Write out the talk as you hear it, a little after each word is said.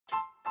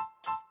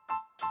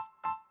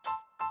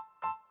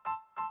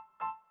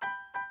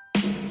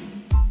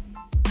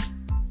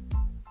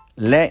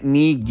Let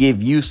me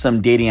give you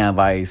some dating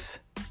advice.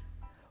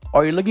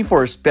 Are you looking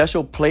for a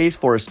special place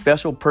for a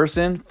special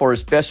person for a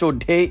special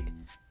date?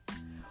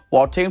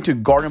 Well, take them to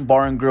Garden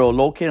Bar and Grill,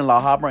 located in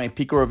La Habra and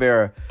Pico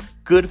Rivera.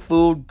 Good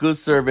food, good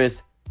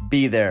service.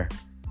 Be there.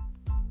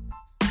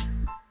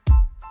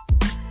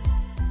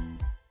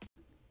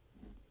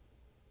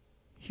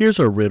 Here's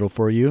a riddle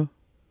for you.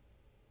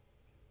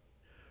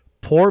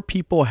 Poor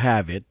people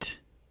have it.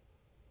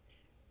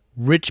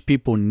 Rich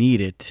people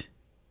need it.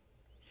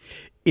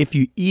 If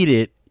you eat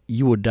it,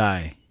 you will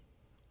die.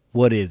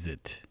 What is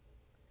it?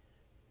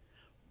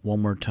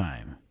 One more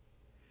time.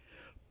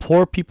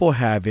 Poor people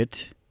have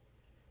it.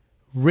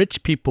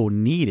 Rich people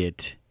need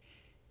it.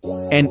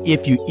 And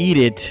if you eat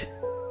it,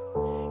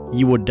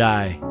 you will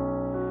die.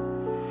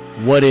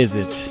 What is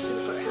it?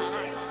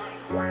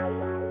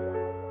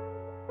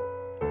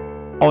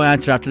 I'll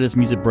answer after this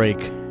music break.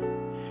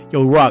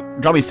 Yo, Rock,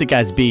 drop me a sick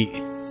ass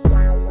beat.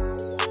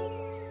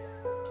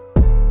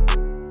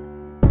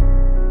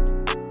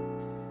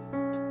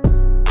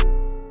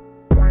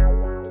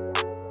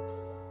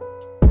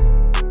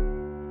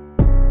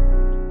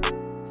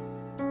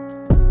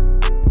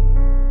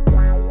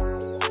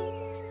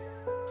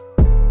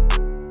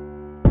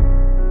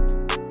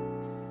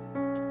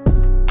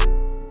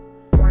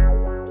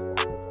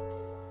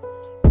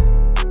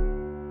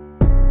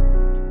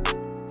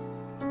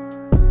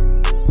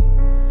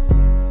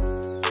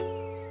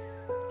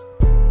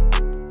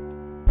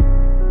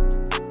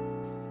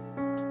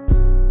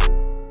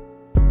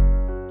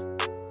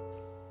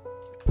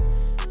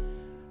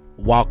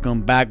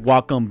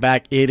 Welcome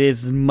back. It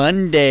is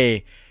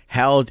Monday.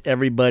 How's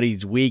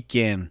everybody's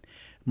weekend?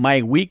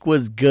 My week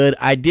was good.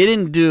 I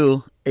didn't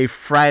do a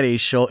Friday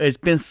show. It's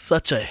been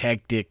such a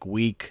hectic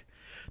week.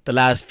 The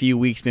last few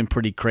weeks been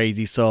pretty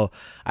crazy, so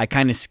I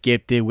kind of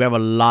skipped it. We have a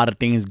lot of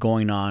things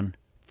going on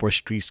for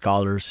Street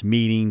Scholars,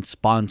 meetings,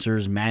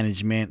 sponsors,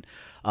 management,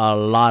 a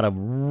lot of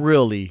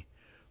really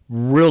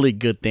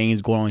good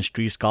things going on in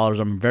Street Scholars.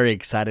 I'm very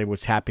excited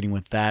what's happening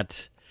with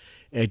that.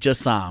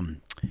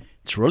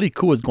 It's really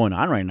cool what's going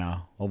on right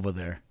now over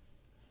there.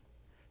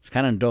 It's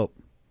kind of dope.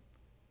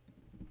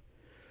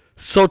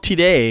 So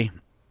today,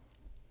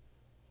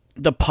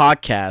 the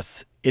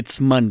podcast, it's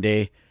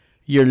Monday.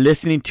 You're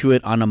listening to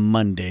it on a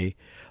Monday,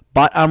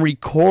 but I'm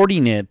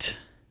recording it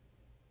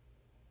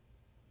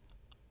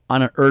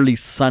on an early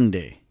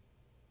Sunday.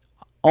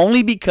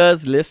 Only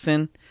because,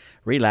 listen,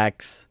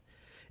 relax.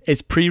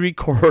 It's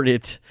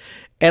pre-recorded,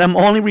 and I'm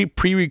only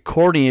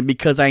pre-recording it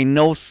because I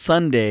know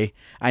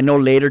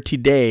later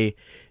today,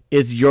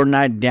 is Your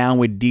Night Down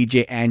with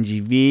DJ Angie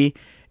V.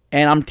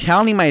 And I'm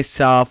telling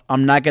myself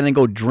I'm not going to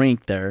go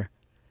drink there.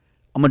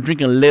 I'm going to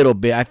drink a little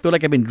bit. I feel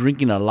like I've been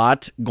drinking a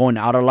lot, going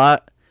out a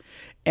lot.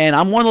 And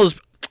I'm one of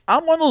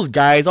those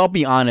guys, I'll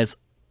be honest.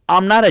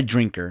 I'm not a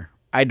drinker.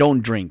 I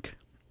don't drink.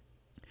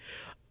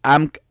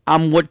 I'm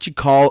what you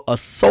call a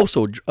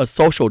social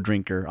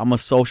drinker. I'm a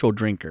social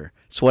drinker.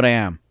 That's what I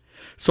am.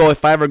 So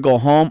if I ever go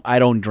home, I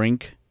don't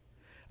drink.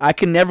 I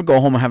can never go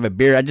home and have a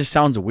beer. It just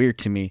sounds weird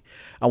to me.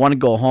 I want to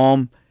go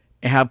home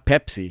and have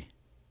Pepsi.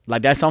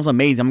 Like, that sounds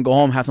amazing. I'm gonna go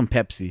home and have some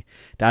Pepsi.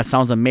 That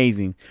sounds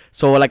amazing.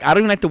 So, like, I don't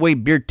even like the way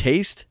beer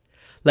tastes.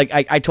 Like,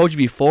 I told you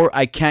before,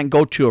 I can't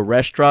go to a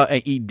restaurant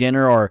and eat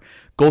dinner or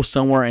go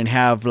somewhere and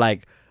have,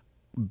 like,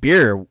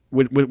 beer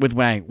with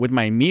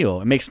my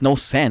meal. It makes no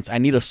sense. I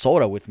need a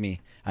soda with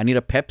me. I need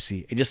a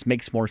Pepsi. It just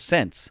makes more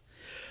sense.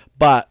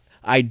 But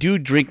I do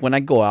drink when I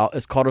go out.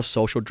 It's called a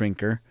social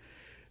drinker.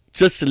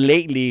 Just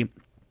lately,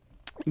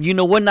 you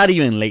know what? Not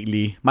even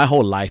lately. My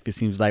whole life, it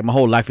seems like. My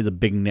whole life is a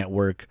big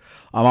network.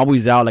 I'm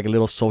always out like a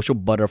little social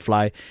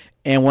butterfly.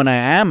 And when I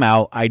am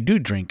out, I do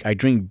drink. I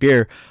drink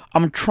beer.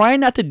 I'm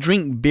trying not to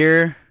drink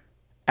beer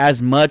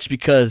as much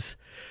because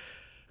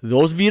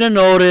those of you that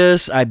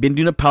notice, I've been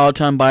doing a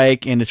Peloton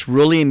bike and it's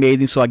really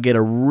amazing. So I get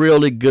a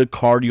really good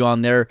cardio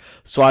on there.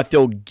 So I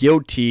feel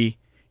guilty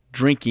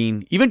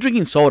drinking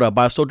soda,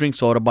 but I still drink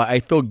soda, but I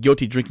feel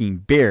guilty drinking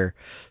beer.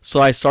 So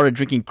I started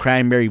drinking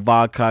cranberry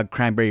vodka,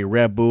 cranberry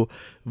Red Bull,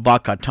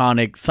 vodka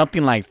tonic,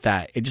 something like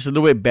that. It's just a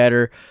little bit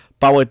better.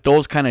 But with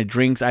those kind of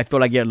drinks, I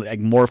feel like I get like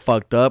more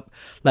fucked up.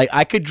 Like,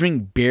 I could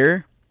drink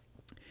beer,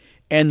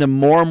 and the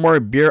more and more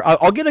beer,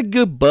 I'll get a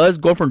good buzz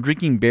going from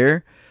drinking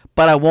beer,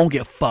 but I won't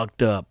get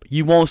fucked up.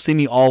 You won't see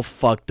me all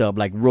fucked up,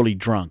 like really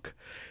drunk.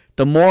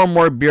 The more and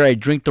more beer I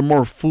drink, the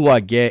more full I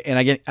get, and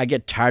I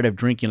get tired of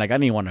drinking. Like, I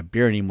don't even want a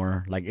beer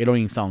anymore. Like, it don't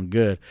even sound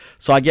good.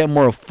 So I get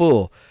more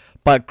full.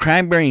 But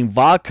cranberry and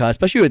vodka,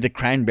 especially with the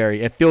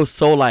cranberry, it feels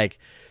so like,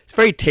 it's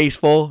very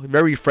tasteful,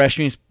 very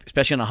refreshing,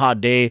 especially on a hot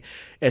day,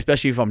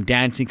 especially if I'm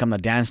dancing, I'm the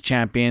dance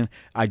champion.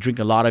 I drink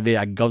a lot of it,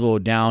 I guzzle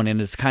it down,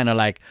 and it's kind of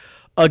like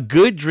a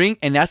good drink,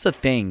 and that's the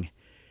thing.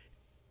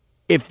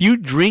 If you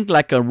drink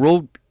like a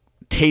real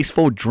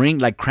tasteful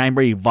drink like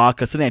cranberry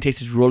vodka, something that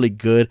tastes really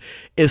good,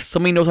 if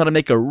somebody knows how to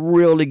make a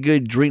really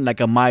good drink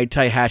like a Mai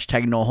Tai,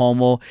 hashtag no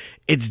homo,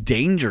 it's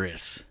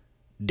dangerous.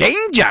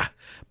 Danger!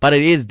 But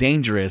it is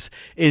dangerous.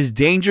 It's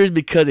dangerous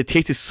because it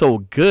tastes so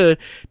good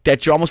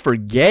that you're almost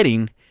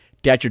forgetting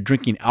that you're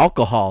drinking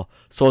alcohol.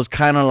 So it's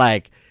kind of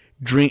like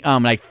drink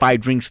like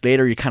 5 drinks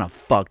later, you're kind of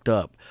fucked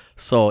up.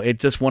 So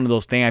it's just one of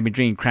those things. I've been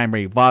drinking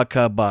cranberry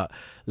vodka, but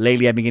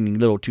lately I've been getting a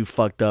little too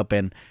fucked up,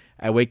 and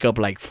I wake up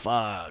like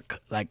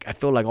fuck, like I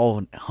feel like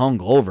all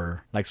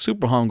hungover, like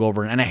super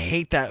hungover, and I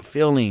hate that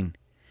feeling.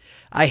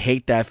 I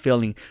hate that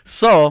feeling.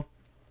 So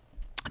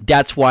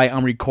that's why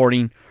I'm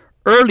recording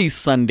early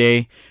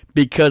Sunday,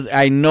 because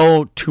I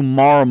know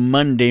tomorrow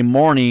Monday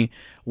morning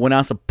when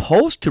I'm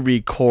supposed to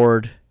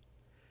record,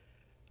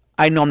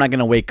 I know I'm not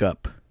gonna wake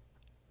up.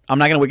 I'm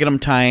not gonna wake up on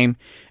time,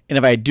 and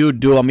if I do,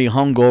 I'll be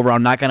hungover.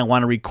 I'm not gonna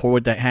want to record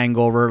with that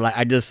hangover.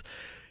 Like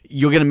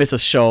you're gonna miss a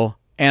show,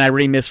 and I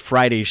already missed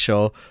Friday's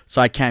show,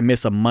 so I can't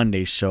miss a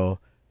Monday show.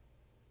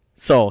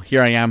 So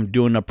here I am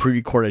doing a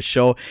pre-recorded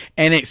show,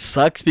 and it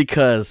sucks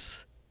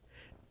because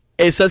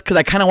I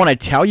kind of want to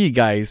tell you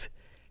guys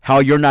how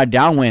You're Not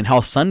Down went,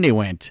 how Sunday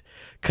went.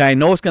 Because I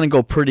know it's going to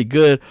go pretty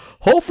good.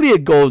 Hopefully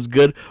it goes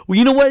good. Well,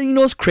 you know what? You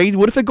know what's crazy?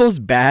 What if it goes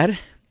bad?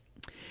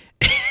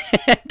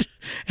 and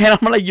I'm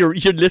like, you're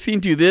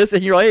listening to this,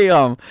 and you're like,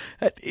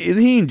 hey,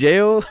 isn't he in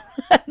jail?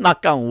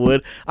 Knock on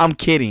wood. I'm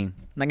kidding.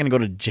 I'm not going to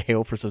go to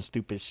jail for some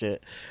stupid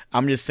shit.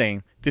 I'm just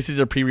saying, this is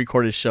a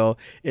pre-recorded show.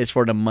 It's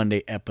for the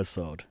Monday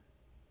episode.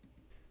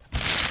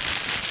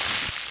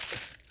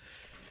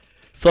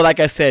 So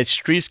like I said,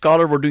 Street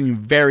Scholar, we're doing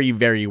very,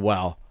 very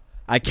well.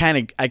 I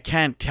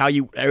can't tell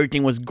you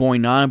everything was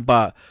going on,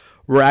 but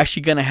we're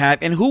actually going to have,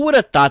 and who would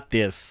have thought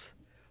this?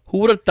 Who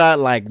would have thought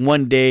like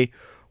one day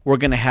we're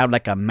going to have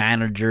like a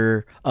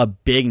manager, a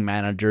big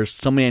manager,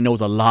 somebody that knows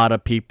a lot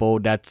of people,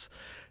 that's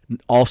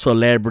all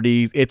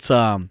celebrities. It's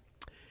a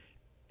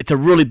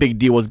really big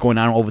deal what's going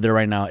on over there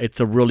right now.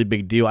 It's a really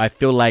big deal. I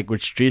feel like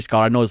with Street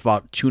Scholar, I know it's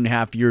about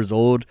 2.5 years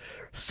old,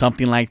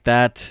 something like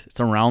that. It's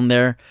around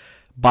there.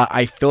 But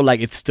I feel like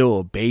it's still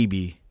a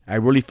baby. I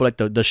really feel like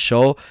the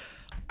show,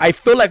 I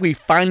feel like we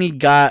finally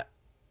got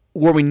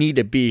where we need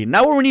to be.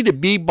 Not where we need to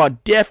be,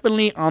 but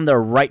definitely on the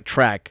right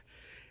track.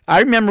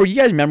 You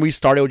guys remember we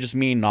started with just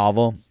me and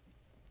Novel,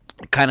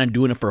 kind of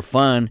doing it for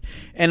fun.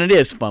 And it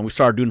is fun. We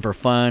started doing it for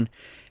fun.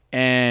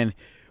 And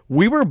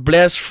we were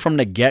blessed from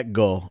the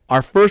get-go.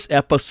 Our first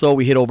episode,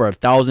 we hit over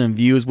 1,000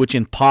 views, which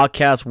in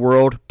podcast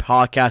world,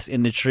 podcast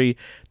industry,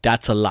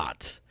 that's a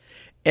lot.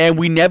 And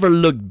we never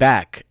looked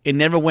back. It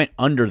never went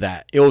under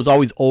that. It was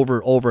always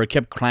over. It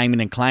kept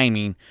climbing and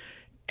climbing.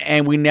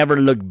 And we never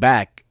looked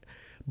back.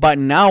 But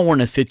now we're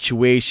in a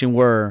situation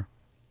where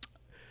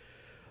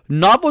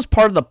Novel's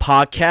part of the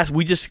podcast.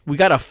 We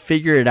got to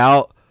figure it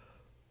out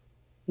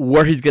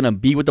where he's going to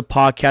be with the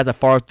podcast as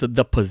far as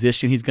the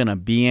position he's going to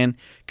be in.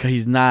 Because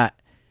he's not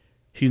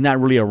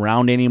really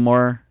around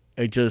anymore.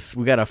 We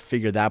got to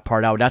figure that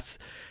part out.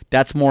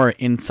 That's more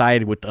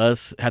inside with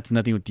us. It has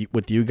nothing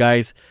with you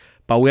guys.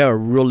 But we have a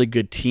really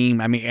good team.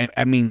 I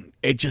mean,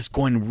 it's just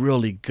going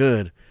really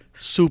good.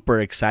 Super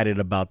excited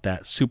about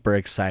that. Super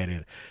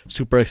excited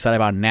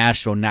about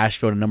Nashville.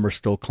 The numbers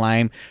still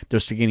climb. They're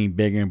still getting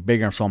bigger and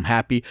bigger. So I'm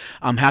happy.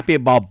 I'm happy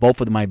about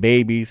both of my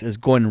babies. It's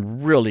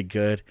going really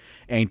good.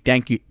 And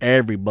thank you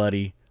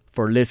everybody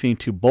for listening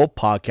to both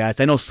podcasts.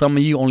 I know some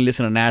of you only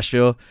listen to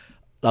Nashville.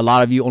 A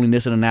lot of you only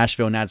listen to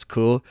Nashville, and that's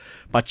cool.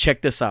 But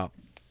check this out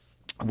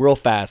real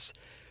fast.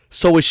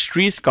 So with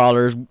Street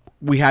Scholars,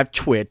 we have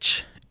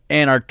Twitch.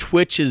 And our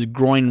Twitch is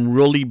growing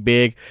really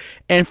big.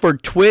 And for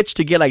Twitch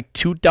to get like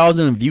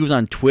 2,000 views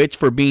on Twitch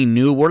for being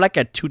new, we're like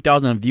at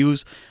 2,000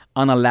 views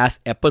on the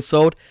last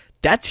episode.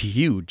 That's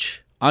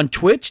huge. On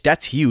Twitch,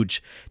 that's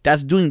huge.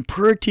 That's doing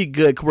pretty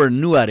good because we're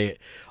new at it.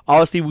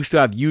 Obviously, we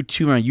still have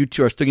YouTube, and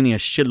YouTube are still getting a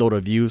shitload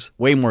of views.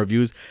 Way more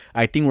views.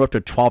 I think we're up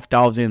to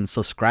 12,000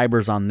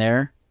 subscribers on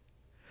there.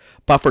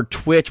 But for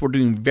Twitch, we're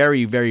doing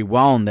very, very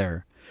well on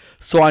there.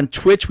 So on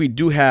Twitch, we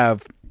do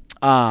have...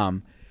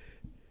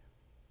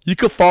 you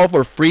could follow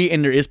for free,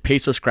 and there is paid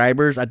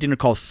subscribers. I think they're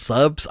called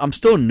subs. I'm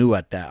still new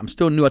at that. I'm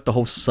still new at the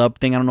whole sub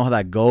thing. I don't know how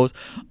that goes.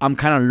 I'm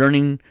kind of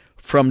learning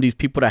from these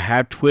people that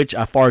have Twitch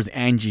as far as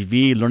Angie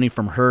V, learning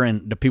from her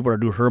and the people that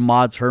do her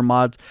mods.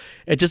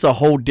 It's just a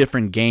whole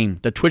different game.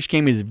 The Twitch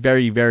game is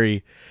very,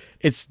 very...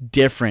 It's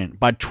different.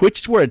 But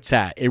Twitch is where it's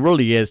at. It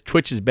really is.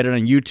 Twitch is better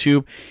than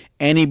YouTube.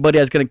 Anybody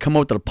that's going to come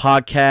up with a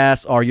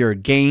podcast, or you're a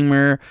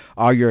gamer,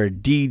 or you're a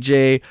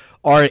DJ,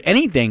 or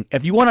anything.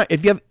 If you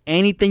have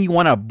anything you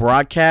want to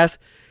broadcast,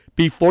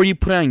 before you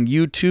put it on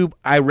YouTube,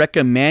 I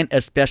recommend,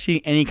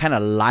 especially any kind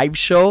of live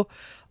show,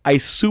 I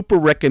super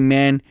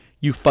recommend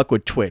you fuck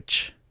with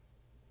Twitch.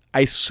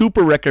 I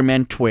super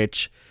recommend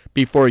Twitch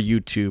before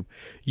YouTube.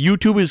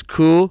 YouTube is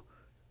cool,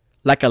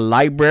 like a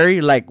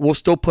library. Like, we'll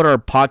still put our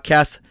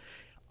podcast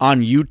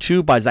on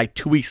YouTube, but it's like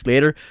 2 weeks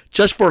later,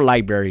 just for a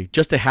library,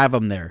 just to have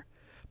them there.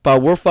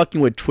 But we're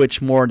fucking with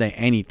Twitch more than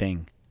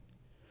anything.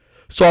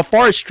 So as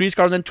far as Street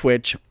Scholars and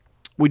Twitch,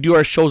 we do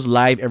our shows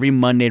live every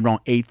Monday around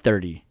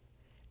 8:30.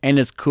 And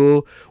it's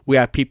cool. We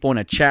have people in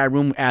the chat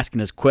room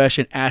asking us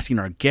questions, asking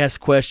our guests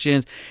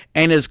questions.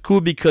 And it's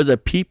cool because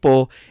of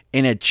people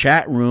in a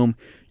chat room,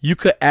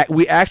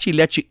 we actually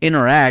let you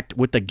interact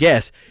with the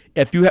guest.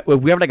 If we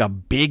have like a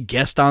big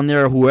guest on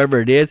there or whoever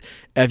it is,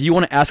 if you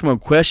want to ask them a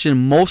question,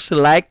 most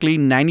likely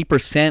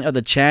 90% of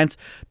the chance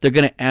they're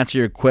gonna answer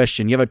your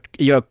question. You have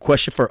a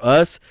question for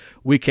us,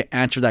 we can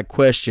answer that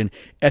question.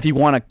 If you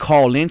want to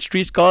call in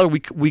Street Scholar, we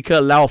could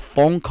allow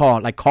phone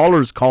call, like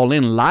callers call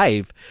in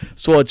live.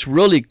 So it's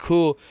really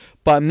cool.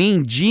 But me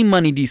and G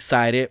Money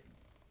decided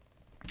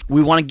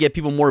we want to give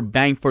people more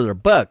bang for their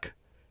buck.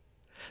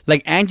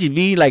 Like Angie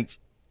V, like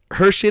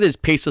her shit is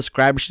paid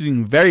subscribers. She's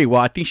doing very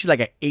well. I think she's like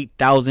at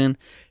 8,000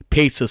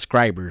 paid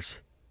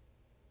subscribers.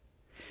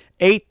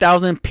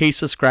 8,000 paid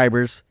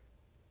subscribers.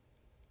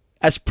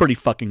 That's pretty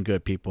fucking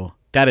good, people.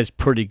 That is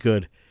pretty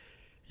good.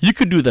 You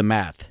could do the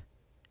math.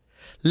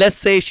 Let's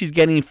say she's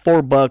getting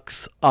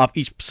 $4 off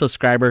each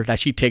subscriber that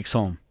she takes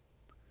home.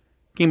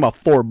 Getting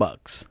about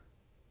 $4.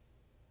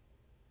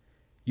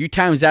 You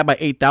times that by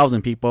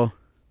 8,000, people.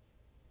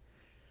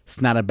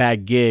 It's not a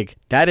bad gig.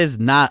 That is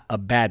not a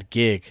bad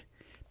gig.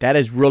 That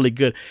is really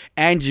good.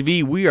 Angie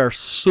V, we are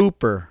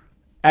super.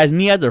 As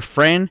me as a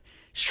friend,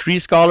 Street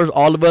Scholars,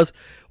 all of us,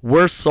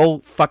 we're so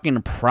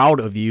fucking proud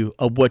of you,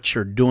 of what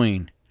you're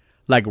doing.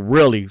 Like,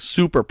 really,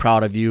 super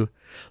proud of you.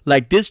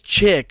 Like, this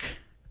chick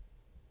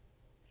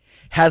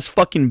has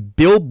fucking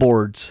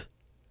billboards.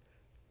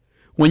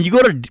 When you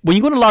go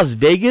to Las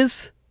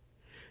Vegas,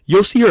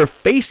 you'll see her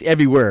face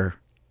everywhere.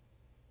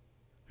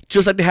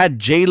 Just like they had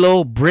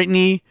J-Lo,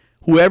 Britney,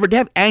 whoever. They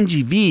have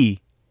Angie V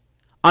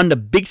on the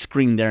big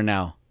screen there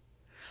now.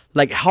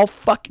 Like, how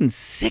fucking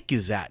sick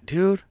is that,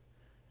 dude?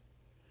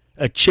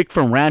 A chick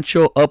from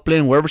Rancho,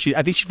 Upland, wherever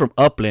I think she's from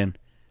Upland.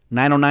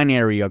 909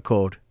 area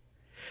code.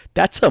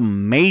 That's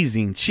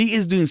amazing. She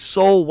is doing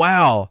so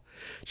well.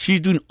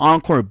 She's doing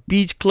Encore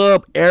Beach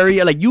Club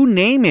area. Like, you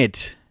name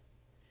it.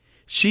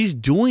 She's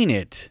doing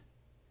it.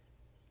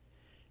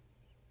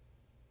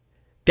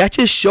 That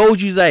just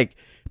shows you, like,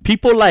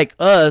 people like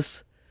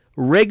us,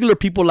 regular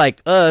people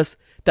like us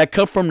that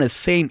come from the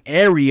same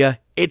area,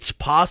 it's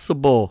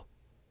possible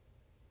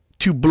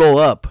to blow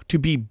up, to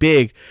be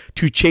big,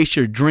 to chase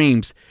your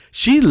dreams.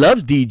 She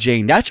loves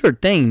DJing. That's her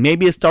thing.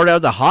 Maybe it started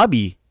as a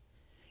hobby.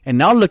 And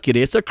now look at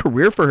it. It's a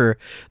career for her.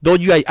 Though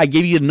I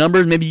gave you the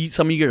numbers. Maybe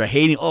some of you are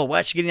hating. Oh, why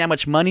is she getting that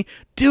much money?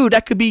 Dude,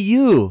 that could be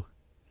you.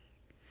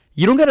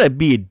 You don't got to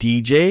be a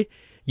DJ.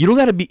 You don't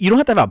have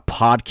to have a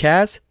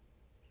podcast.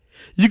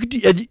 You could,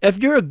 if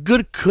you're a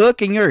good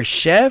cook and you're a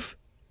chef,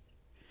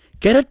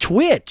 get a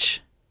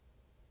Twitch.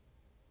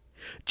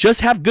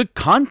 Just have good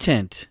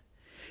content.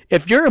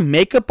 If you're a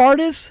makeup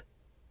artist,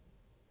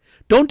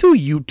 don't do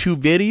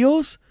YouTube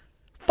videos.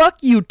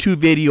 Fuck YouTube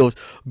videos.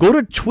 Go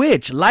to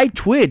Twitch, live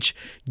Twitch.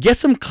 Get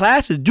some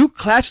classes. Do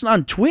classes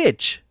on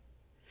Twitch.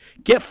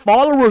 Get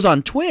followers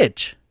on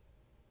Twitch.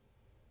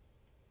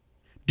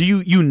 Do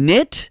you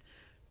knit?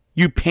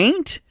 You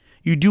paint?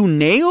 You do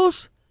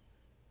nails?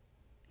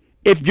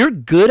 If you're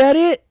good at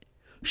it,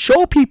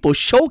 show people,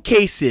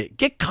 showcase it,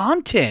 get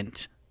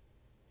content.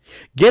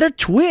 Get a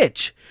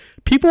Twitch.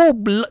 People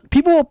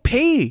will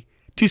pay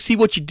to see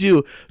what you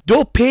do.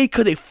 They'll pay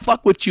because they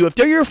fuck with you. If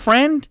they're your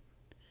friend,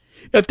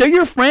 if they're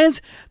your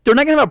friends, they're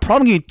not going to have a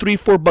problem giving you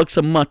 $3-4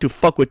 a month to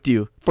fuck with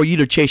you for you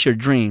to chase your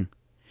dream.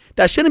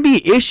 That shouldn't be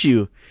an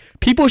issue.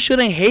 People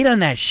shouldn't hate on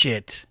that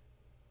shit.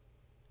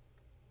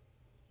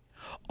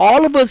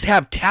 All of us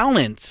have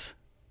talents.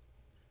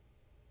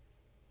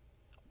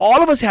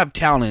 All of us have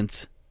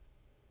talents.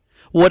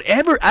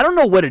 Whatever, I don't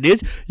know what it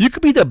is. You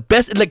could be the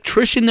best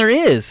electrician there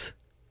is.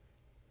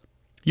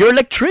 You're an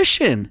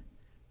electrician.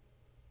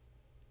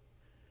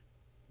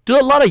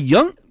 There's a lot of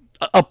young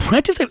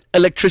apprentice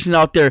electricians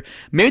out there.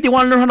 Maybe they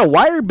want to learn how to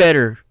wire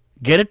better.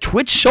 Get a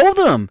Twitch, show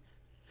them.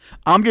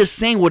 I'm just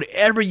saying,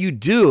 whatever you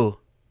do,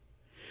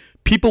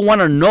 people want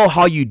to know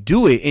how you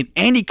do it in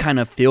any kind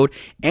of field,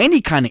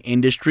 any kind of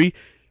industry.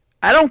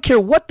 I don't care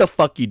what the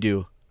fuck you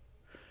do.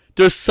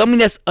 There's something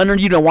that's under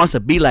you that wants to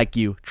be like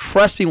you.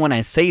 Trust me when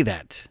I say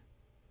that.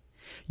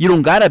 You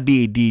don't gotta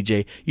be a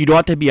DJ. You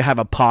don't have to have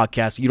a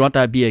podcast. You don't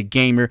have to be a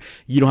gamer.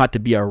 You don't have to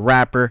be a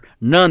rapper.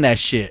 None of that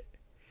shit.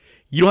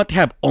 You don't have to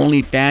have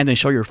OnlyFans and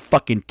show your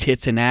fucking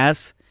tits and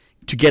ass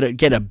to get a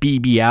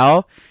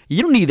BBL.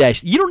 You don't need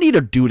that. You don't need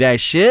to do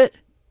that shit.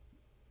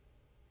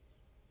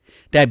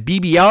 That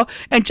BBL.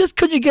 And just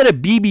because you get a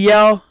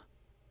BBL,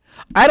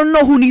 I don't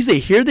know who needs to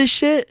hear this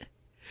shit,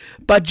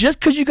 but just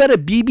because you got a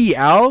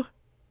BBL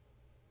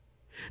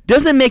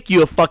doesn't make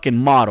you a fucking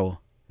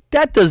model.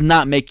 That does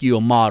not make you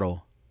a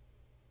model.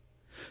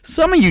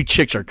 Some of you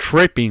chicks are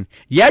tripping.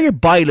 Yeah, your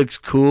body looks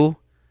cool.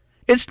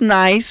 It's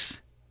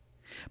nice.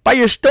 But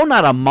you're still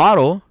not a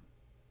model.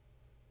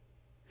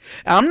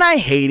 I'm not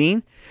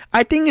hating.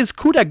 I think it's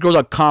cool that girls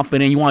are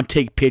confident. You want to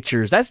take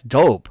pictures. That's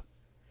dope.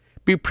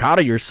 Be proud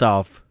of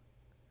yourself.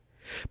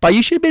 But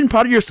you should have been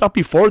proud of yourself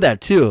before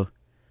that too.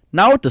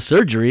 Not with the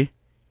surgery.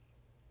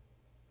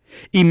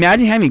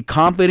 Imagine having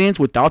confidence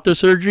without the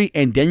surgery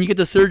and then you get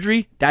the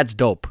surgery. That's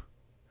dope.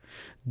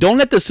 Don't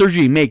let the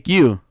surgery make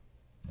you.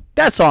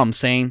 That's all I'm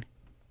saying.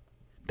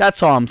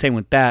 That's all I'm saying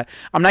with that.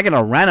 I'm not going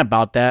to rant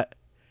about that.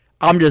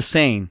 I'm just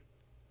saying.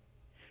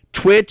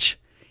 Twitch,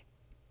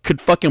 could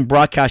fucking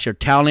broadcast your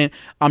talent.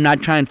 I'm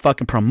not trying to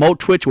fucking promote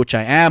Twitch, which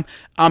I am.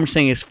 I'm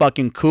saying it's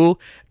fucking cool.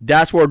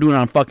 That's what we're doing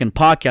on fucking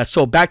podcast.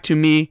 So back to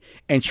me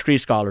and Street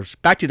Scholars.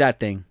 Back to that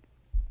thing.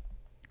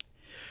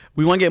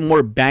 We want to get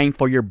more bang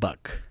for your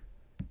buck.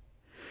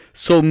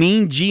 So me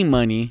and G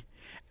Money,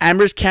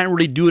 Ambers can't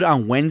really do it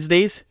on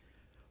Wednesdays.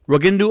 We're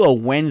going to do a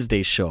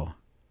Wednesday show.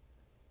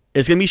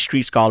 It's going to be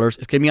Street Scholars.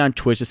 It's going to be on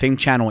Twitch, the same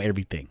channel,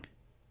 everything.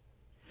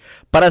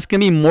 But it's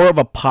going to be more of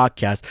a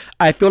podcast.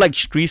 I feel like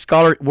Street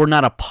Scholar, we're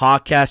not a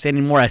podcast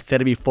anymore. I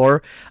said it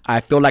before.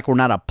 I feel like we're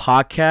not a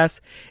podcast.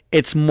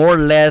 It's more or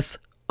less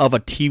of a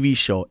TV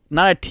show.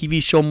 Not a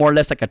TV show, more or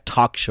less like a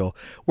talk show.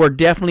 We're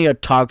definitely a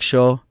talk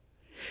show.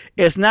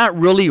 It's not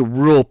really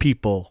real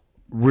people,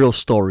 real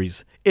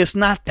stories. It's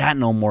not that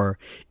no more.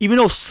 Even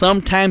though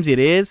sometimes it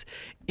is,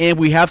 and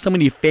we have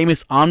somebody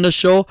famous on the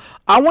show,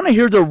 I want to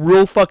hear the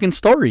real fucking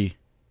story.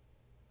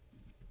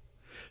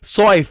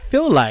 So I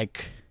feel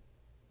like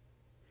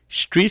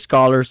Street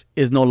Scholars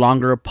is no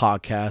longer a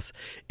podcast.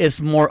 It's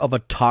more of a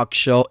talk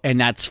show,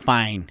 and that's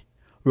fine.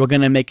 We're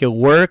going to make it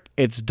work.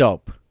 It's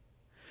dope.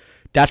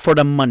 That's for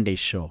the Monday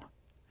show.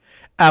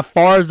 As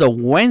far as the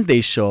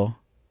Wednesday show,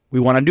 we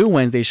want to do a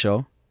Wednesday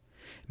show.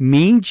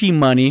 Me and G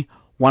Money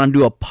want to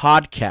do a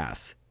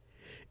podcast.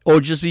 It'll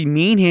just be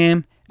me and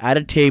him at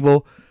a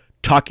table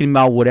talking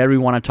about whatever we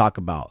want to talk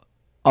about.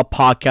 A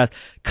podcast.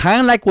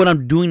 Kind of like what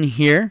I'm doing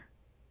here.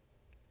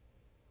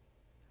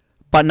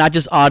 But not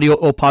just audio,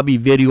 it'll probably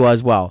be video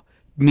as well.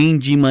 Me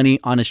and G Money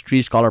on a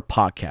Street Scholar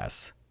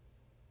podcast.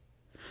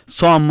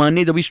 So on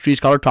Monday, there'll be Street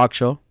Scholar talk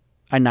show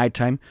at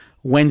nighttime.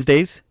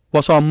 Wednesdays.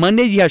 Well, so on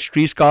Monday, you have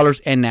Street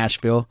Scholars and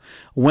Nashville.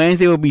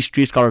 Wednesday will be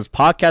Street Scholars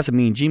podcast with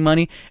me and G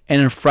Money.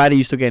 And then Friday,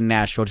 you still get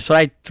Nashville.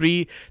 So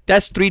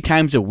that's 3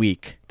 times a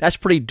week. That's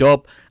pretty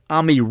dope.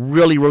 I'm be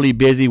really, really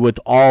busy with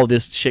all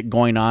this shit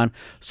going on.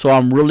 So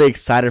I'm really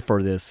excited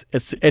for this.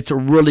 It's a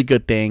really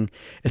good thing,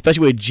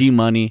 especially with G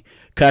Money.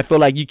 Because I feel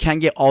like you can't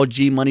get all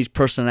G Money's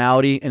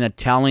personality and the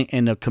talent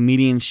and the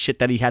comedian shit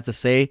that he has to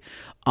say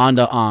on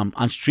the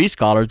on Street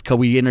Scholars, because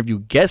we interview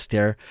guests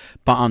there.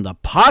 But on the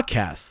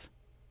podcast,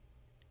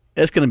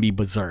 it's going to be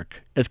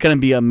berserk. It's going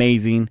to be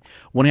amazing.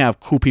 We're going to have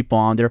cool people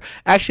on there.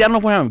 Actually, I don't know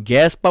if we're going to have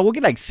guests, but we'll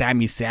get like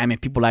Sammy Sam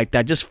and people like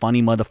that. Just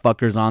funny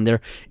motherfuckers on there.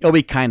 It'll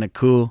be kind of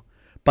cool.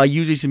 But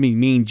usually it's going to be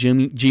me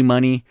and G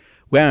Money.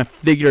 We haven't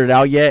figured it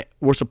out yet.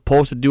 We're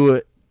supposed to do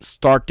it.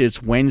 Start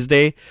this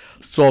Wednesday.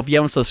 So if you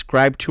haven't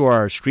subscribed to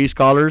our Street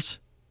Scholars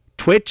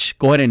Twitch,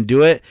 go ahead and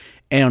do it,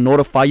 and it'll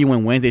notify you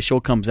when Wednesday show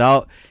comes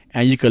out,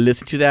 and you can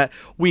listen to that.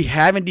 We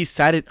haven't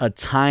decided a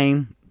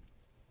time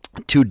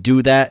to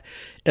do that.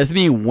 It's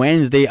gonna be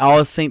Wednesday. I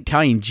was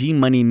telling G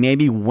Money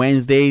maybe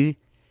Wednesday,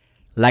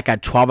 like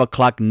at 12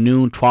 o'clock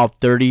noon,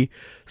 12:30,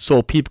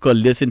 so people could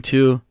listen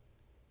to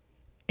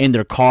in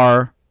their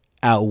car,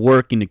 at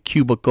work, in the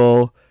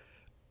cubicle,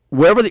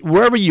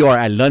 wherever you are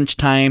at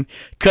lunchtime,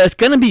 because it's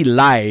going to be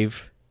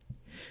live.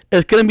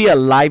 It's going to be a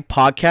live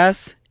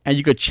podcast, and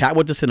you could chat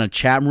with us in a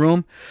chat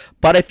room.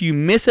 But if you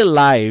miss it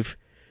live,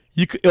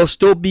 it'll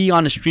still be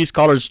on the Street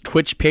Scholars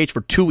Twitch page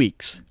for 2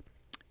 weeks.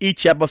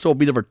 Each episode will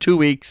be there for 2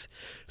 weeks.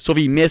 So if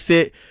you miss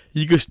it,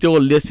 you can still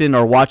listen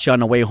or watch it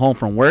on the way home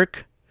from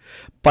work.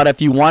 But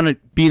if you want to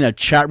be in a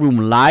chat room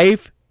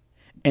live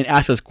and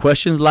ask us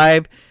questions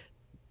live,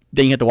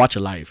 then you have to watch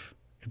it live.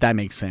 If that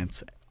makes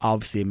sense.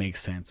 Obviously, it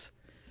makes sense.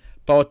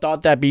 But with all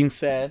that being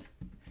said,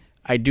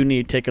 I do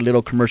need to take a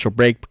little commercial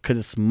break because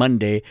it's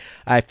Monday.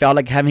 I felt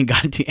like I haven't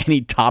gotten to any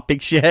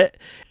topics yet.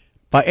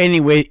 But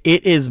anyway,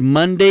 it is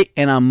Monday,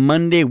 and on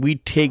Monday we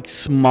take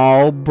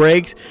small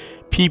breaks.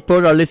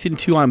 People are listening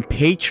to on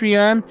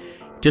Patreon,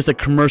 just a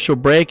commercial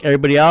break.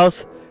 Everybody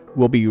else,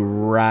 we'll be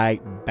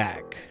right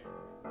back.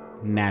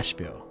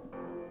 Nashville.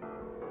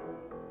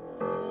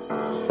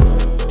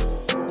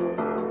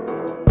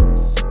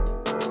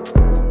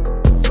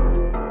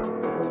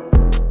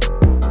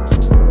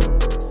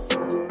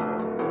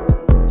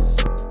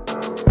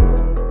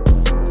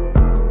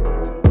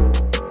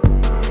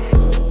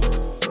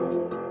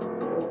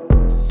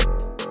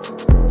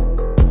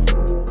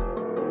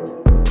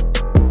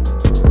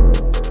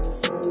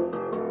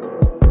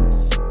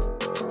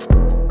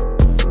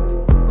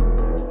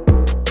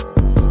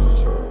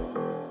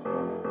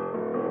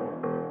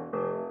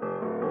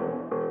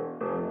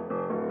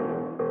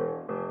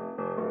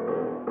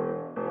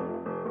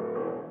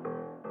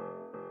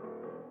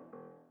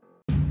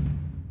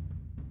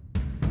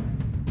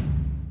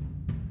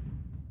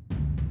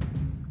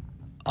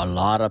 A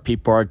lot of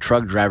people are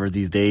truck drivers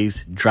these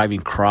days,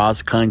 driving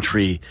cross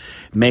country.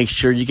 Make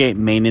sure you get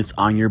maintenance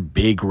on your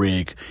big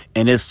rig.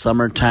 And it's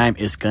summertime,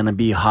 it's gonna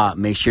be hot.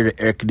 Make sure the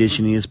air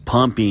conditioning is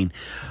pumping.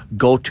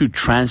 Go to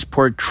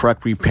Transport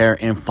Truck Repair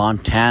in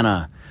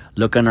Fontana.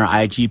 Look on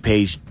our IG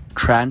page,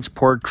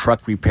 Transport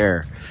Truck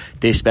Repair.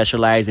 They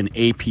specialize in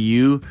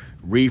APU,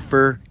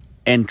 reefer,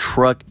 and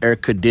truck air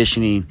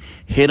conditioning.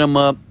 Hit them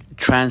up,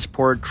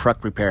 Transport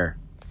Truck Repair.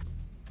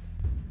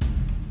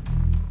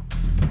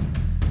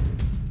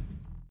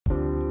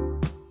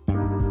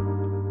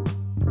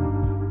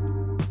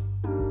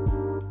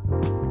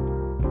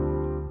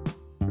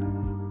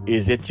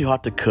 Is it too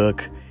hot to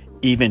cook?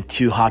 Even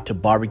too hot to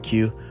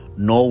barbecue?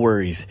 No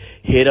worries.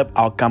 Hit up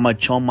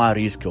Alcamachon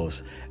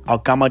Mariscos.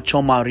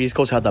 Alcamachon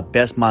Mariscos have the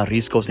best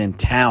mariscos in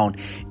town,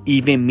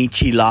 even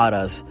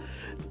micheladas.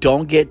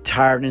 Don't get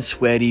tired and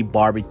sweaty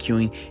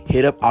barbecuing.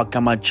 Hit up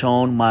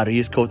Alcamachon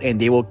Mariscos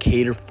and they will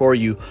cater for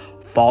you.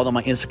 Follow them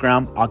on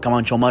Instagram,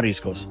 Alcamachon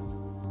Mariscos.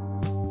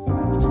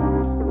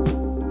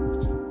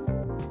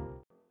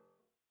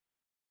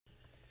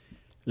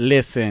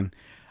 Listen,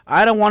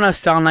 I don't want to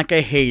sound like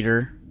a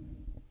hater.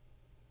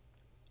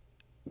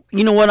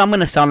 You know what? I'm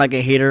going to sound like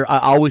a hater. I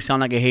always sound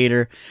like a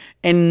hater.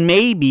 And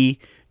maybe,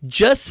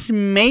 just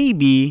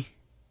maybe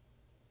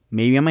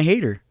I'm a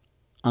hater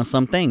on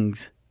some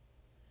things.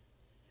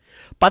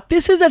 But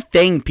this is a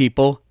thing,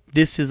 people.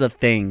 This is a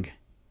thing.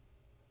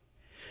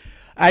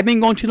 I've been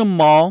going to the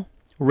mall,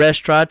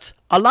 restaurants,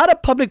 a lot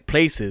of public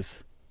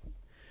places.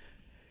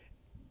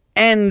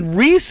 And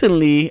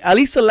recently, at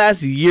least the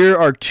last year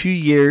or 2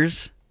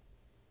 years,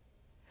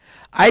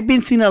 I've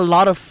been seeing a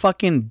lot of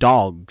fucking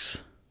dogs.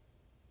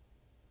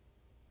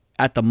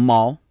 At the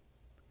mall,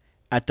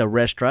 at the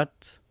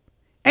restaurants,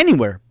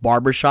 anywhere,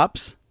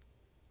 barbershops.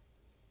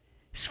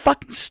 It's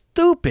fucking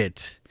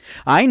stupid.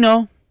 I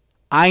know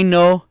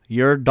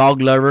you're a dog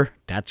lover.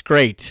 That's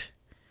great.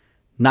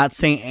 Not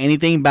saying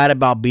anything bad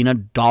about being a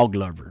dog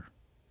lover.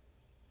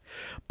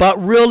 But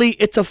really,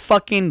 it's a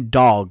fucking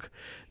dog.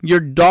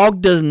 Your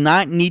dog does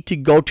not need to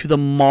go to the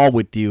mall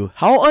with you.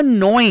 How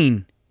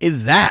annoying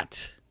is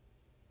that?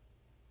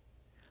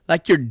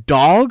 Like your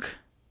dog?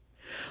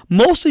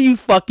 Most of you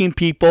fucking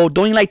people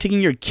don't even like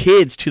taking your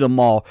kids to the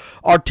mall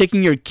or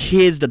taking your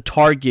kids to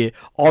Target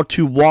or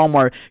to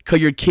Walmart because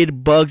your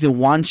kid bugs and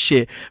wants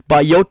shit.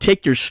 But you'll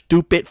take your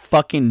stupid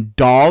fucking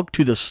dog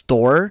to the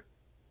store?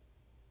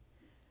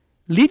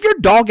 Leave your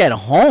dog at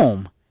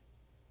home.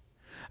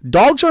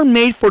 Dogs are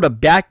made for the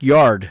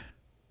backyard.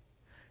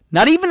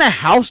 Not even a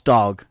house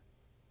dog.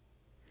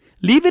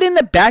 Leave it in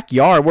the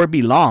backyard where it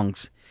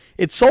belongs.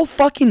 It's so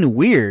fucking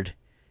weird.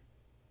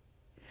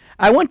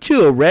 I went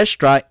to a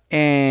restaurant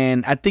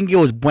and I think it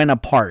was Buena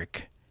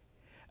Park.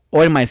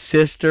 Or my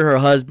sister, her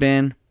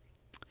husband,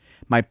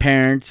 my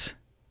parents.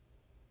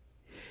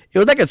 It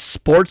was like a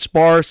sports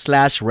bar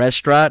 /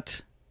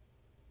 restaurant.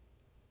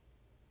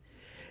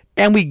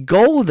 And we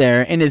go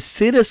there and it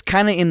sit us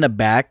kind of in the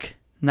back.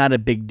 Not a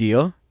big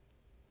deal.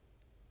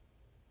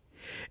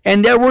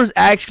 And there was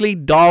actually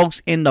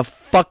dogs in the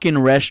fucking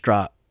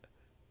restaurant.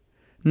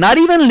 Not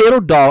even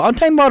little dog. I'm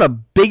talking about a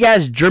big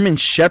ass German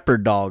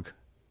Shepherd dog.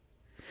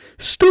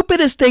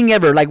 Stupidest thing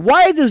ever. Like,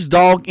 why is this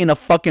dog in a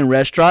fucking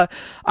restaurant?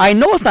 I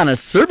know it's not a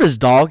service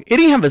dog. It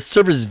didn't have a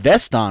service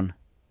vest on.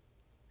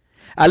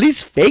 At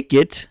least fake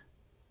it.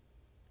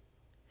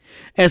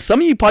 And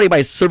some of you probably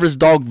buy service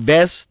dog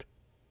vest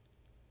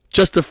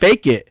just to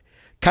fake it.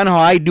 Kind of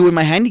how I do with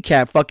my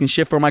handicap fucking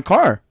shit for my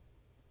car.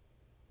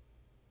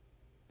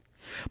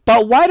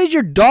 But why did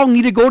your dog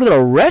need to go to the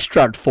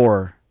restaurant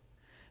for?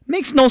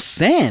 Makes no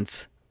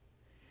sense.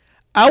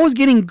 I was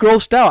getting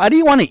grossed out. I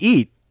didn't want to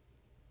eat.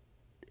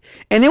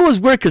 And it was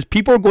weird because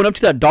people were going up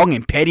to that dog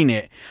and petting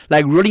it.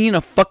 Like really gonna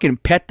fucking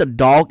pet the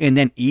dog and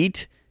then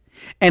eat.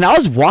 And I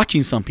was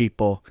watching some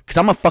people. Because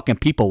I'm a fucking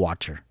people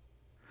watcher.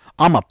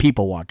 I'm a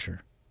people watcher.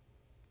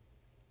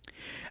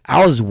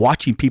 I was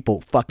watching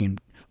people fucking...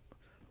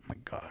 Oh my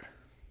God.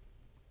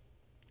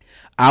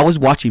 I was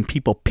watching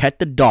people pet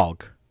the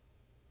dog.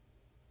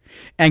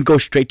 And go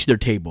straight to their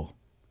table.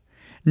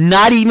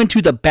 Not even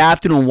to the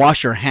bathroom and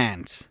wash your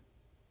hands.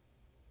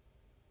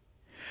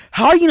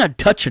 How are you gonna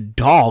touch a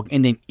dog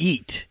and then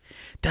eat?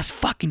 That's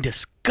fucking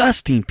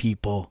disgusting,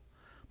 people.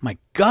 My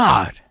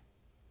God.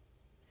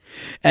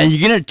 And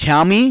you're gonna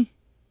tell me?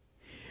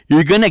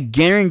 You're gonna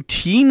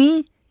guarantee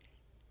me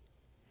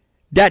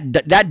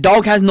that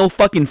dog has no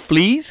fucking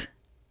fleas?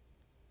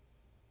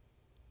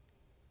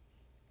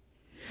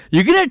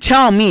 You're gonna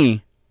tell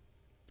me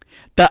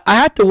that I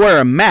have to wear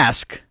a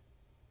mask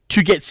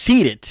to get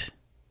seated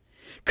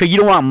because you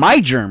don't want my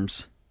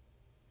germs?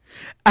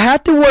 I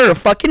have to wear a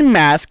fucking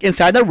mask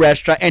inside the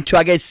restaurant until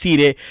I get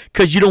seated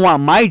because you don't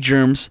want my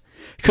germs.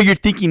 Because you're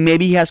thinking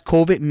maybe he has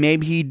COVID,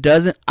 maybe he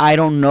doesn't. I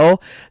don't know.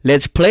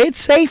 Let's play it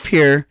safe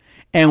here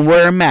and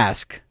wear a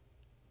mask.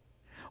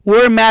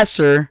 Wear a mask,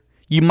 sir.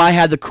 You might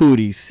have the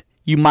cooties.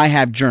 You might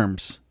have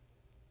germs.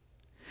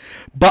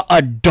 But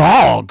a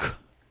dog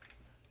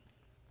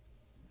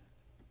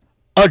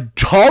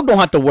don't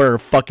have to wear a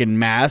fucking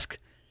mask.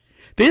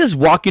 They just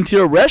walk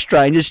into a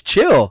restaurant and just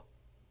chill.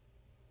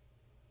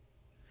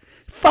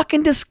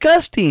 Fucking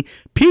disgusting.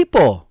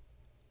 People,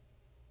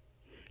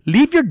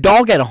 leave your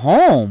dog at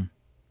home.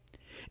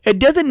 It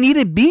doesn't need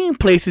to be in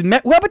places.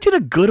 What happened to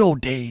the good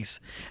old days?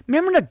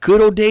 Remember the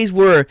good old days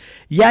where,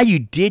 yeah, you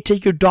did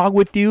take your dog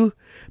with you,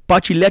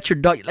 but you let your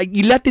dog, like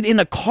you left it in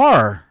a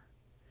car.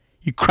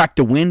 You cracked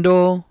the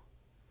window.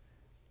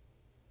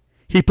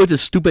 He puts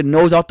his stupid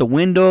nose out the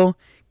window,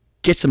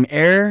 gets some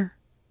air.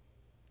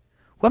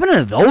 What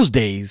happened to those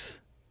days?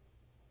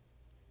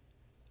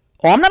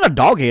 Oh, I'm not a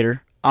dog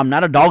hater. I'm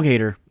not a dog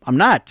hater. I'm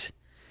not.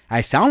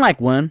 I sound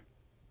like one.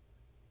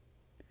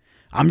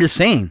 I'm just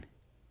saying.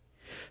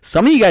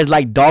 Some of you guys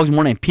like dogs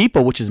more than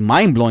people, which is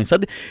mind blowing. So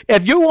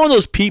if you're one of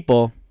those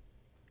people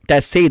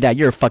that say that,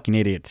 you're a fucking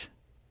idiot.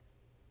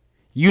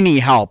 You need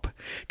help,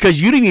 because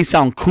you didn't even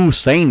sound cool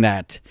saying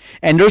that.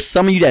 And there's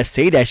some of you that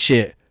say that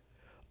shit.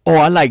 Oh,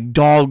 I like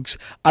dogs.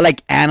 I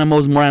like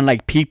animals more than I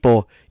like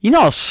people. You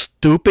know how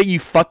stupid you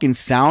fucking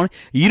sound?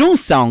 You don't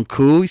sound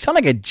cool. You sound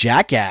like a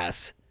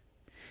jackass.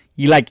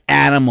 You like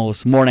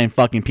animals more than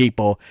fucking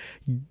people.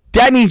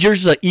 That means you're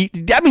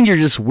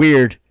just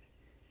weird.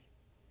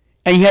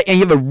 And you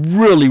have a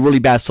really, really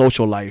bad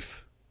social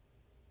life.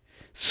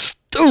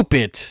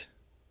 Stupid.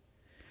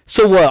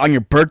 So what, on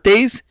your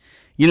birthdays,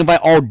 you invite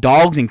all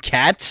dogs and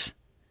cats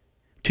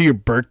to your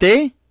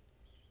birthday?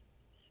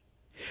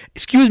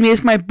 Excuse me,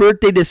 it's my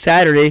birthday this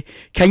Saturday.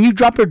 Can you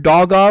drop your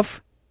dog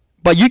off?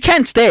 But you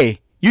can't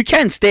stay. You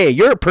can't stay.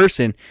 You're a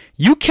person.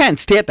 You can't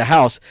stay at the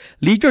house.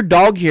 Leave your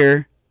dog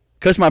here,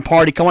 because it's my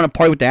party. Come on, to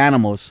party with the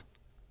animals.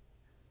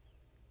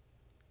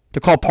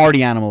 They're called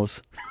party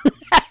animals.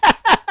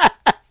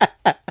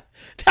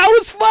 That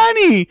was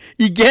funny.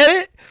 You get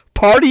it?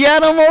 Party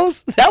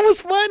animals? That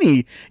was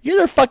funny.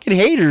 You're fucking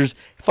haters.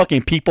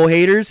 Fucking people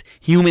haters.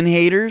 Human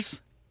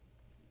haters.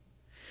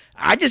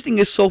 I just think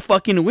it's so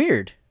fucking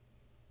weird.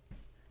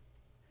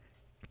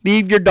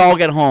 Leave your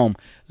dog at home.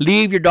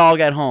 Leave your dog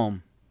at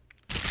home.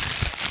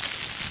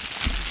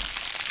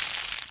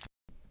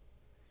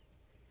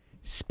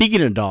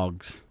 Speaking of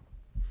dogs,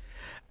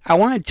 I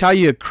want to tell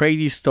you a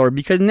crazy story,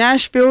 because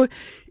Nashville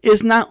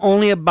is not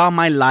only about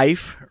my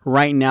life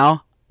right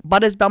now,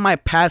 but it's about my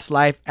past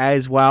life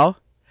as well.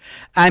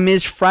 I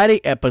missed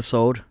Friday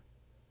episode,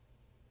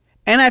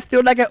 and I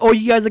feel like I owe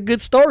you guys a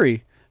good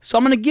story. So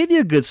I'm going to give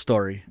you a good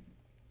story.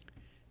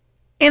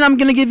 And I'm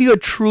going to give you a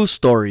true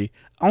story.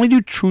 I only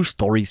do true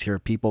stories here,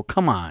 people.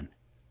 Come on.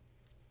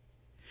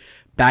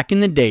 Back in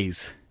the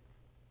days,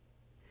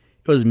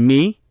 it was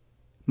me,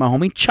 my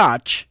homie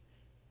Chach.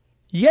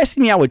 You guys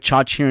see me out with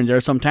Chach here and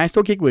there sometimes.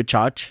 Still kick with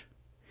Chach.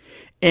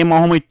 And my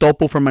homie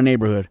Topo from my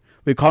neighborhood.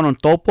 We call him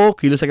Topo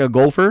because he looks like a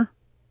gopher.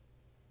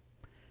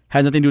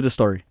 Has nothing to do with the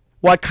story.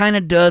 Well, it kind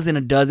of does and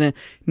it doesn't.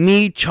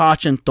 Me,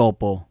 Chach, and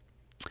Topo.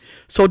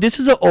 So this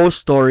is an old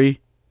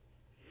story.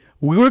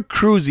 We were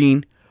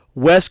cruising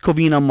West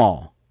Covina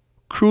Mall.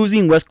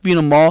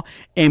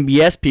 And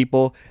yes,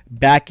 people,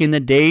 back in the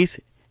days,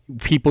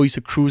 people used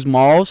to cruise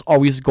malls, or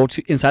we used to go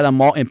to inside the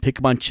mall and pick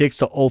up on chicks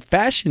the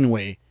old-fashioned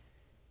way.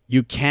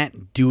 You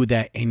can't do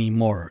that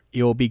anymore.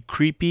 It will be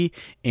creepy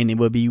and it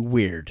will be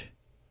weird.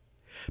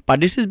 But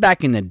this is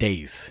back in the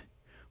days.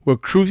 We're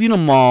cruising a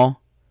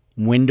mall,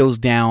 windows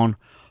down,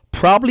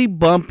 probably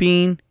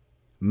bumping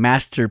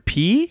Master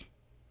P,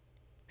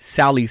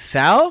 Sally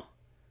Sal,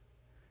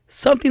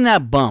 something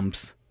that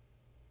bumps.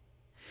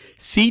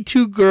 See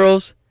two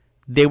girls,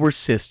 they were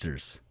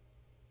sisters.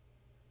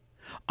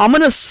 I'm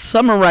going to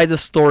summarize the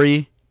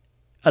story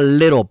a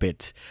little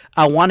bit.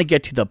 I want to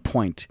get to the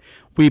point.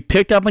 We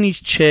picked up on these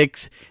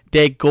chicks.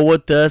 They go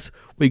with us.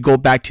 We go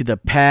back to the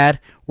pad.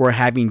 We're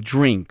having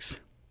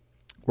drinks.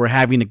 We're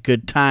having a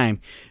good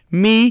time.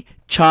 Me,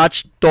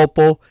 Chach,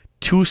 Topo,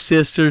 two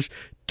sisters,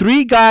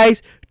 3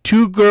 guys,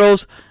 2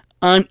 girls,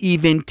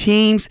 uneven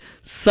teams.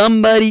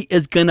 Somebody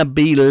is going to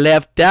be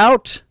left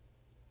out.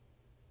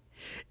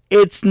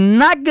 It's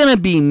not going to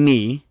be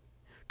me,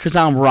 because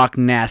I'm rock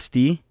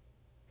nasty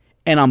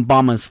and I'm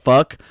bomb as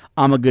fuck.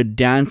 I'm a good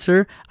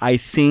dancer. I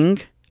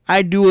sing.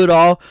 I do it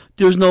all.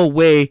 There's no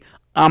way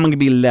I'm going to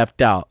be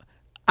left out.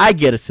 I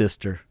get a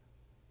sister.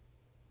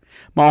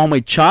 My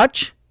homie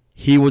Chach,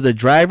 he was a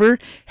driver,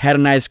 had a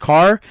nice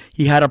car.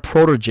 He had a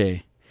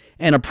protege.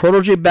 And a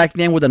protege back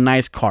then with a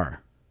nice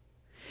car.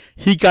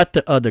 He got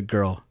the other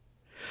girl.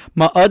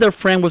 My other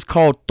friend was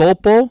called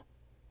Topo,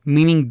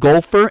 meaning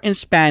gopher in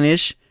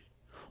Spanish.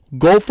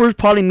 Gopher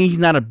probably means he's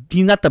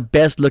not the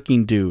best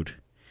looking dude.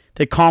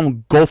 They call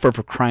him Gopher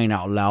for crying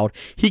out loud.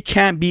 He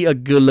can't be a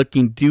good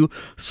looking dude.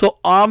 So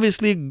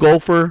obviously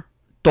Gopher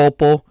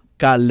Topo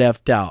got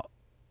left out.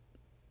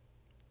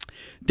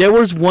 There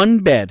was one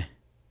bed.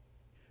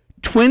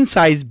 Twin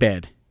size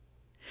bed.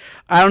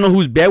 I don't know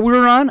whose bed we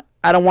were on.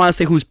 I don't want to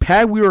say whose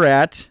pad we were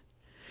at.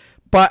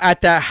 But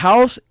at that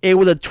house, it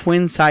was a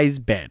twin size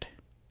bed.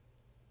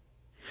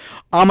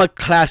 I'm a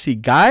classy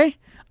guy.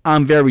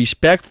 I'm very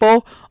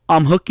respectful.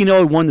 I'm hooking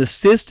up with one of the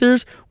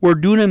sisters. We're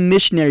doing a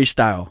missionary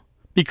style.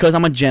 Because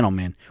I'm a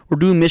gentleman. We're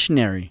doing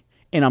missionary.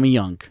 And I'm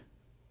young.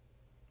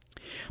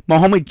 My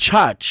homie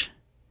Chach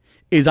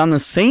is on the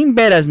same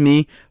bed as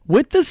me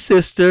with the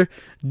sister.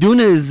 Doing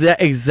the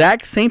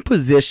exact same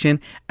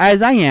position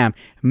as I am.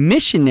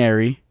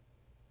 Missionary.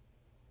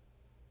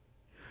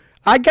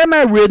 I got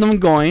my rhythm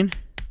going.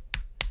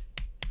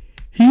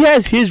 He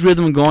has his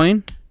rhythm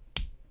going.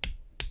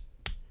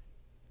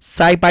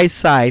 Side by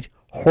side.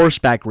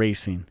 Horseback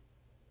racing.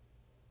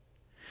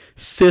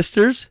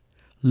 Sisters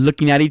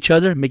looking at each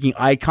other, making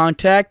eye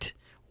contact.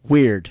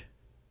 Weird.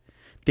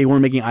 They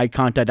weren't making eye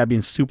contact. That'd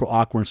been super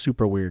awkward and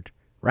super weird.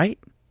 Right?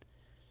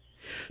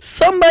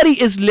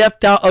 Somebody is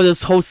left out of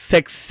this whole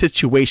sex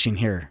situation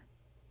here.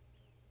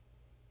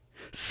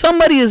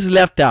 Somebody is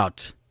left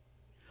out.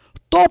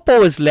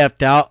 Topo is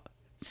left out.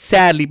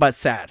 Sadly but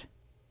sad.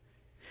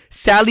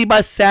 Sadly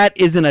but sad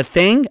isn't a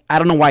thing. I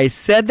don't know why I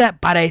said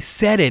that, but I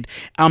said it.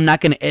 I'm not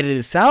going to edit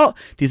this out.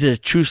 This is a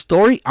true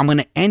story. I'm going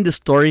to end the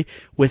story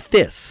with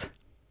this.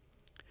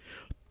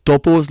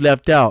 Topo was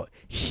left out.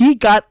 He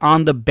got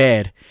on the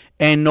bed.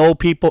 And no,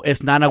 people,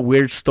 it's not a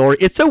weird story.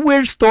 It's a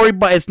weird story,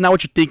 but it's not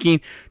what you're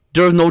thinking.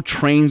 There's no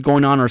trains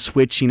going on or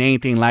switching,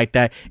 anything like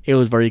that. It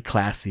was very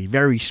classy,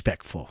 very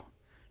respectful.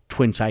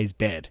 Twin-size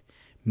bed.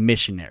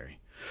 Missionary.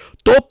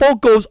 Topo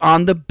goes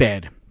on the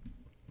bed.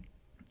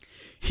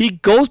 He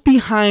goes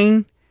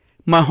behind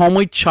my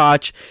homie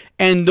Chach,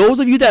 and those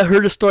of you that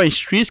heard the story in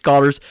Street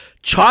Scholars,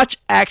 Chach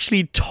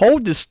actually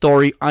told this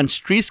story on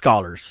Street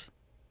Scholars.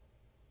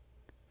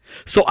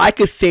 So I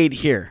could say it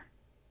here.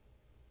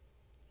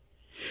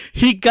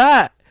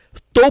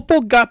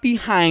 Topo got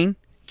behind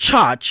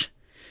Chach,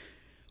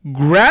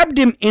 grabbed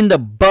him in the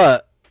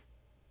butt,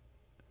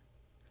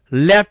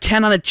 left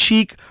hand on the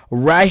cheek,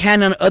 right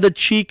hand on the other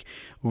cheek,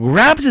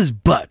 grabs his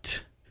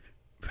butt.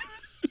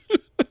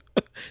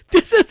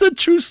 This is a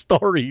true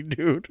story,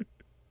 dude.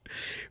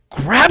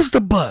 Grabs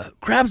the butt,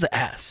 grabs the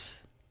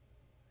ass.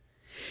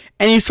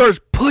 And he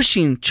starts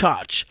pushing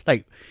Chach.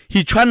 Like,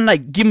 he's trying to,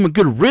 like, give him a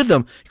good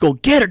rhythm. He go,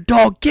 get it,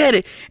 dog, get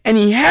it. And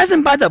he has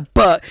him by the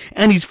butt,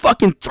 and he's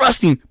fucking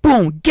thrusting.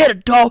 Boom, get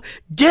it, dog,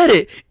 get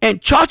it.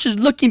 And Chach is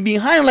looking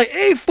behind him like,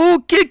 hey,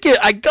 fool, kick it,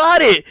 I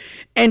got it.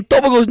 And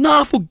Topo goes,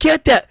 nah, fool,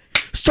 get that.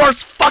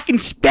 Starts fucking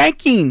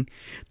spanking.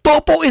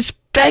 Topo is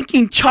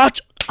spanking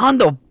Chach on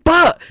the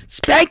butt.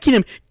 Spanking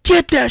him.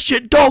 Get that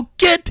shit, dog.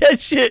 Get that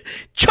shit.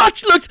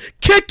 Chach looks,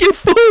 kick it,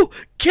 fool.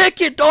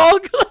 Kick it,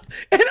 dog.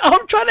 And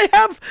I'm trying to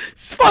have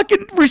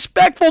fucking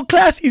respectful,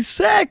 classy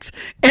sex.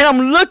 And I'm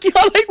looking,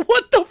 I'm like,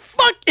 what the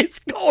fuck is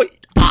going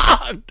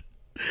on?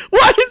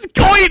 What is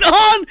going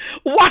on?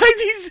 Why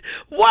is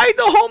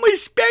the homie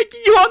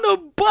spanking you on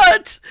the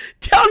butt?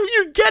 Telling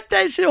you, get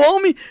that shit,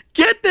 homie.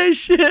 Get that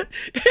shit.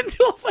 And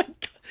oh my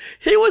God.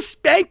 He was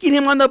spanking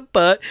him on the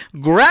butt,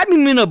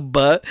 grabbing him in the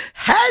butt.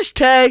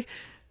 Hashtag,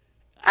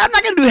 I'm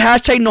not going to do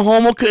hashtag no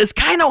homo because it's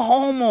kind of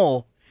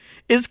homo.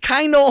 It's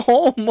kind of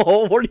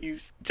homo what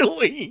he's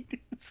doing.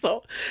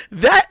 So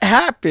that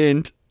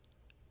happened.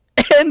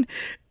 And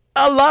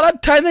a lot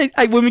of times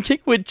when we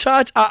kick with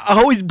Chach, I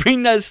always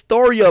bring that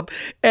story up.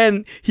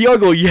 And he'll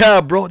go,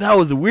 yeah, bro, that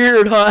was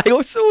weird, huh? It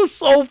was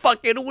so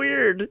fucking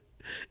weird.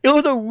 It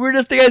was the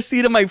weirdest thing I've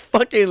seen in my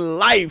fucking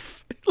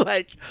life.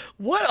 Like,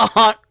 what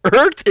on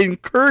earth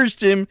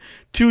encouraged him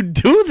to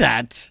do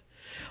that?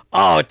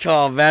 Oh,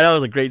 man, that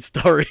was a great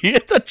story.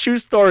 It's a true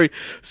story.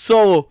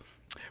 So,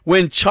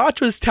 when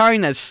Chach was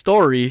telling that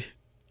story,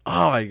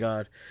 oh my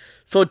God.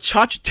 So,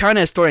 Chach was telling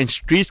that story in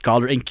Street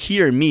Scholar, and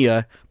Kier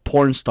Mia,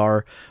 porn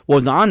star,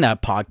 was on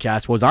that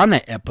podcast, was on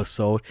that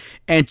episode,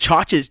 and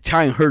Chach is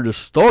telling her the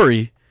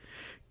story.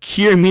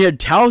 Kier Mia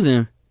tells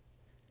him,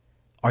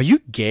 are you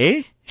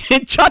gay?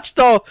 And Chach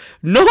though,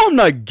 no, I'm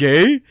not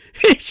gay.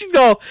 She's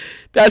go,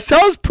 that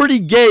sounds pretty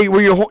gay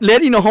where you're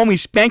letting a homie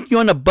spank you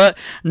on the butt.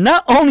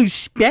 Not only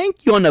spank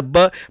you on the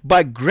butt,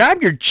 but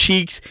grab your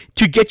cheeks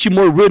to get you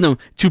more rhythm,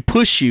 to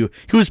push you.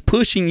 He was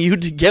pushing you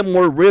to get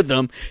more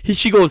rhythm.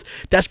 She goes,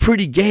 that's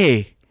pretty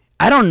gay.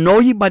 I don't know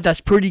you, but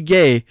that's pretty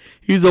gay.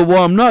 He's like,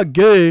 well, I'm not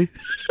gay.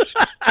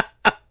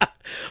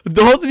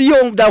 Those of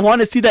you that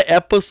want to see the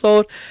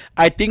episode,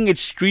 I think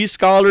it's Street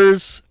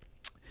Scholars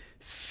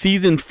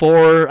Season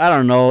 4, I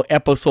don't know,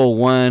 episode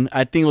 1.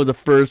 I think it was the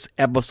first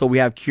episode we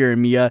have Kira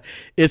and Mia.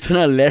 It's an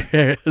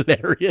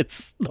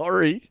hilarious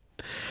story.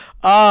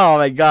 Oh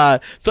my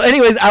God. So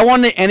anyways, I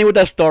wanted to end it with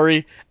that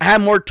story. I have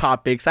more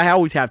topics. I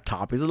always have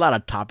topics. There's a lot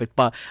of topics,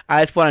 but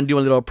I just want to do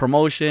a little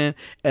promotion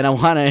and I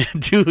want to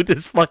do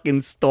this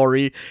fucking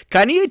story.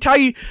 I need to tell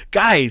you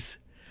guys,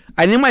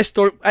 I think my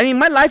story,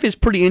 my life is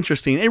pretty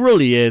interesting. It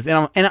really is.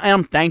 And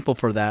I'm thankful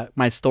for that.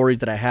 My stories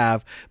that I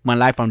have, my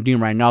life I'm doing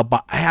right now.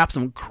 But I have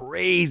some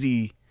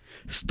crazy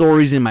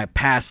stories in my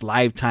past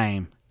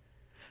lifetime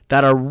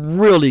that are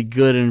really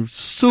good and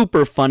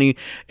super funny.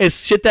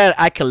 It's shit that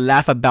I can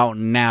laugh about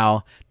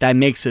now that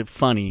makes it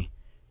funny.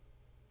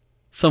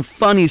 Some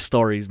funny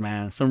stories,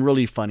 man. Some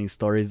really funny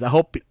stories. I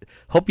hope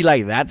you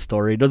like that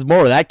story. There's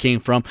more where that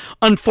came from.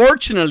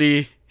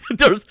 Unfortunately,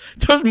 there's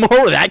more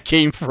where that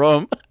came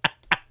from.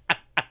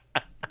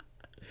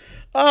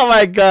 Oh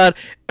my God.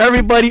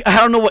 Everybody, I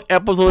don't know what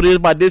episode it is,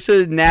 but this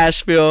is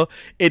Nashville.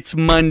 It's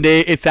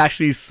Monday. It's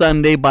actually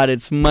Sunday, but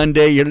it's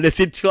Monday. You're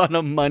listening to on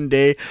a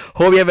Monday.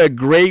 Hope you have a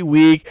great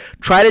week.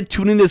 Try to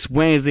tune in this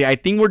Wednesday. I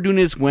think we're doing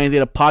this Wednesday,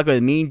 the podcast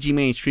with me and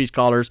G-Man and Street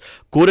Scholars.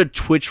 Go to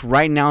Twitch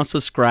right now and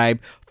subscribe.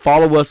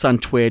 Follow us on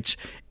Twitch.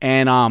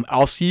 And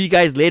I'll see you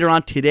guys later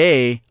on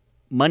today,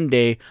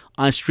 Monday,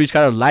 on Street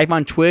Scholars live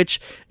on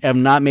Twitch. If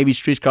not, maybe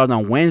Street Scholars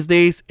on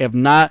Wednesdays. If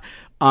not,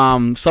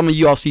 some of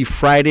you I'll see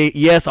Friday.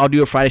 Yes, I'll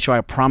do a Friday show.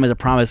 I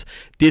promise.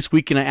 This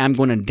weekend I am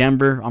going to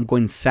Denver. I'm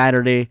going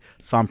Saturday,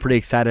 so I'm pretty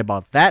excited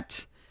about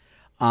that.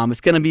 It's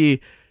gonna be,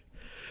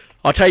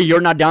 I'll tell you You're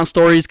Not Down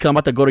stories because I'm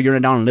about to go to You're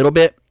Not Down in a little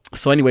bit.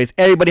 So anyways,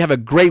 everybody have a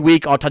great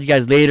week. I'll talk to you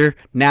guys later.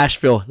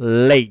 Nashville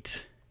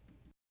late.